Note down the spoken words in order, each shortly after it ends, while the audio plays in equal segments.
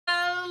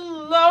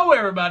Hello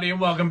everybody and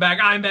welcome back.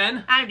 I'm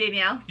Ben. I'm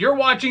Danielle. You're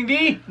watching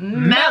the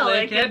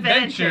Melick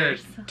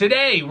Adventures.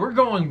 Today we're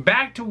going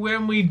back to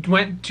when we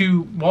went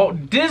to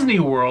Walt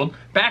Disney World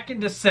back in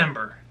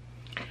December.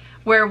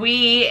 Where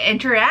we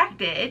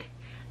interacted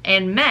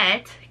and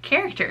met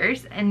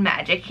characters in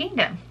Magic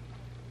Kingdom.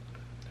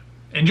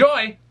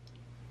 Enjoy!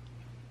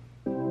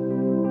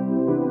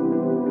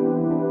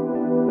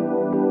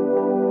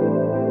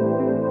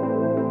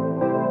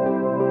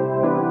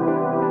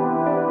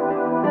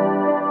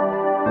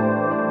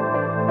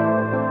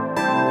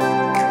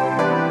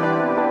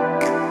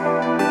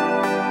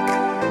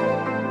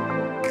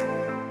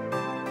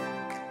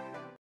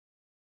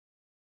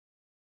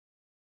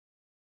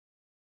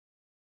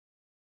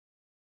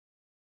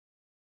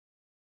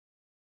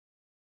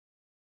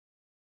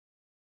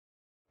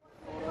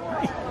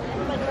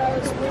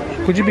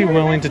 Would you be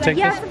willing to take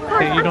yes, this? Yes, of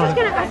course. I'm just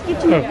going to ask you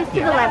to move this to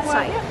the left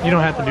side. You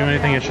don't have to do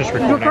anything, it's just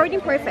recording.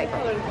 Recording, perfect.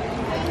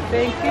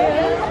 Thank you.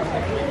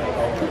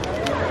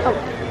 Oh,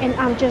 and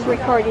I'm just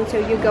recording, so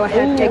you go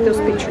ahead and take those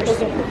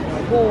pictures.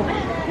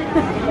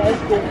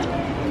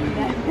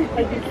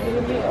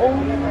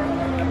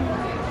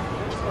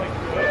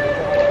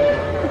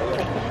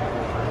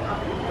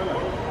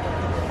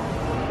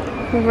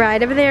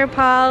 Right over there,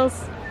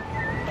 Pauls.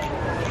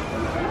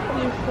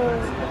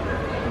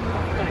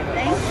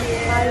 Thank you.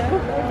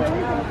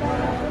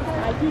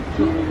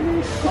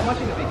 How much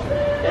is the picture?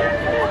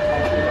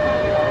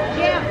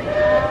 Yeah.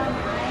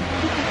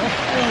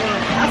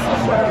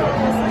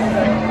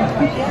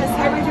 Yes,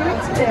 how are we doing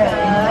today?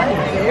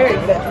 Very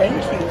good, thank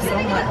you so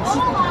much.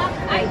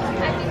 Thank you.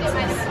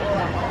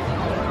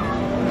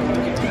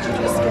 Did you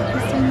just get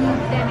this in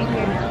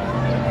here?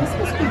 This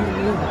must be the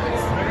new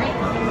ones.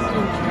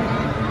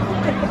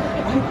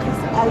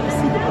 Because I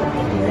see the book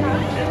here,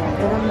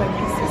 and I'm like,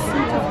 this is so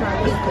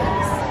different.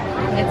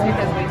 It's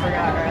because we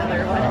forgot our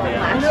other one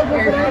last No, but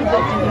year. I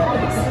love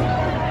this.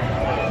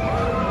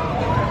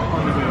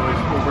 We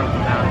always wrote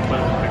them down and put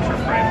them in picture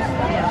frames.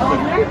 Oh,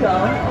 there you go.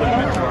 Put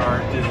them into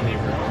our Disney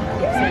room.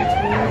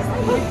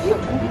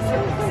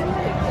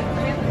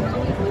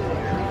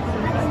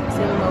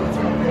 Say hello to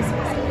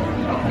Christmas.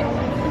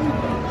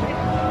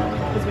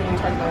 Because when you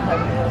talk about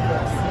having a little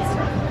bit,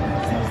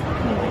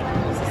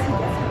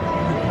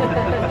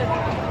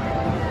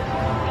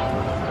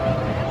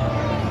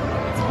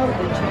 it's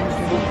probably changed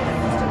the look.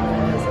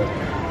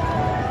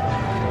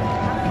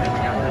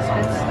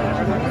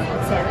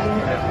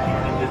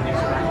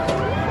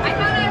 I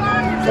thought I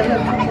lost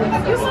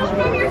you. You lost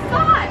me your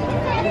thought.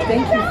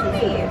 Thank you for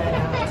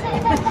This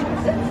is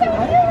so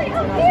silly.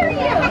 How dare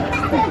you?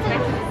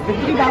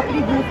 the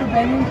balcony blue for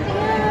Ben.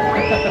 I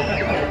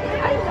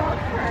love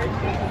her.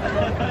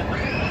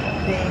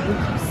 Thank you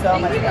so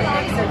much.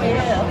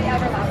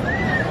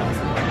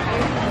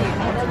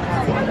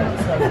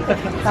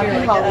 Happy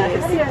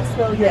holidays.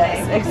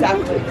 Yes,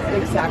 exactly.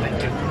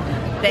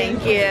 Thank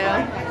you.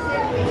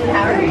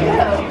 How are you?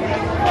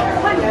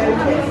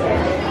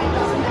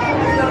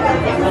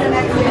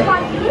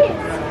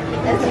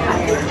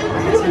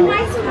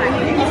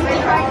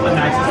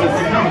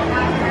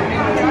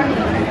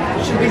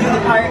 Should we do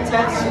the pirate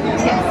test?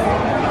 Yes.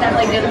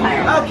 Definitely do the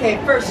pirate. Okay,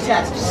 first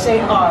test. Say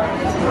R.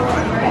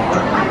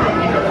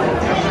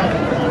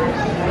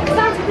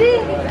 Sounds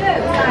big.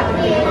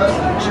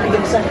 Should we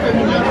get a second?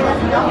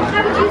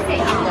 How would you say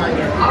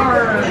R?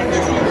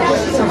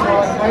 Sounds more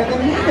like pirate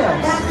than he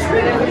does.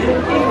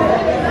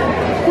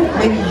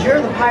 Maybe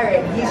you're the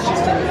pirate and he's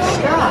just in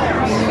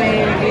disguise.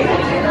 Maybe.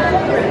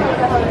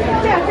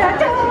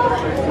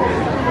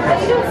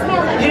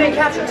 You didn't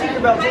catch your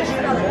Tinkerbell, did you?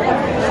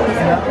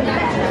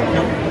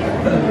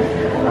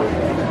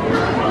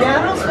 Yeah, I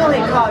don't smell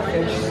any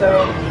codfish, so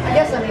I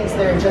guess that means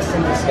they're just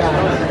in disguise.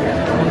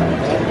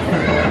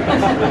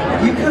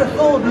 You could have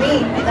fooled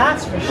me,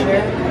 that's for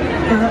sure.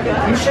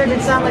 You sure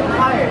did sound like a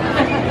pirate.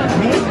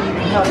 Maybe you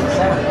can help us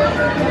out.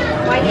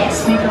 Why yes?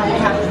 Sneak on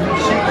Captain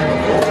Ship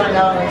and find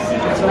out our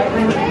secrets, right?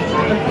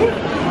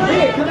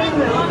 Hey, come in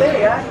there.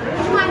 There you are.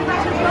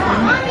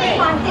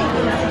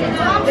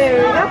 There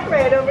we go,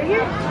 right over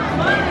here.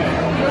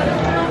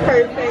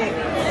 Perfect.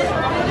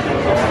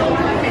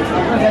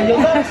 Okay, you'll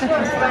let us know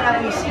if you find out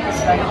any secrets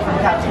about you from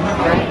Captain Hook,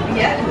 right?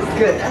 Yes.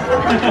 Good.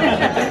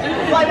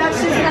 Fly back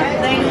soon.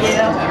 Thank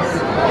you.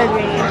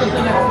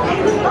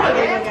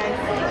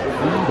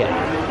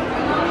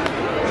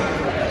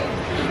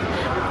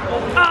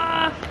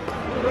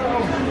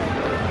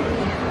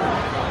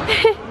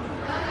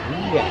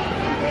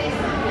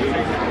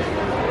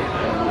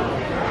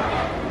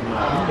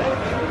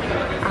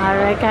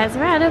 Alright guys,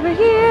 right over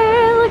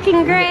here,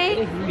 looking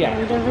great. Yeah.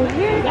 And over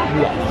here.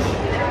 Yes.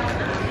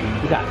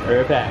 You got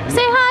perfect.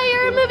 Say hi,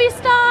 you're a movie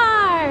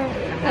star!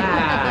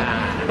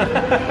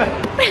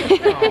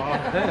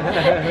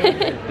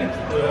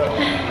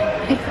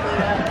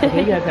 Okay,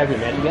 you guys have your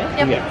med yet?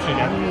 Yep.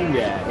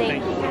 Yeah.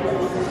 Thank you.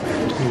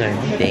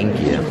 Thank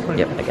you.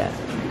 Yep, I got it.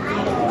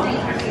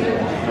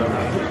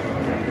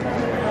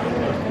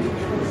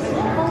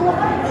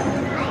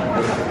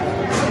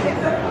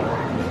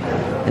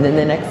 And then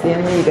the next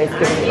family, you guys can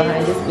get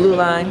behind this blue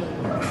line.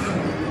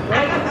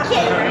 Are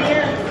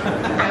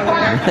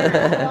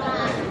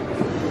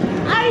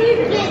you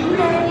kidding me?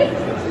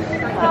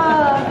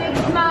 Oh, big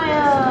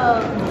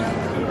smile.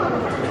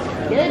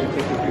 Good.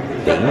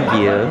 Thank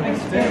you.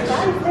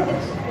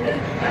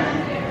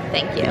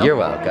 Thank you. You're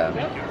welcome.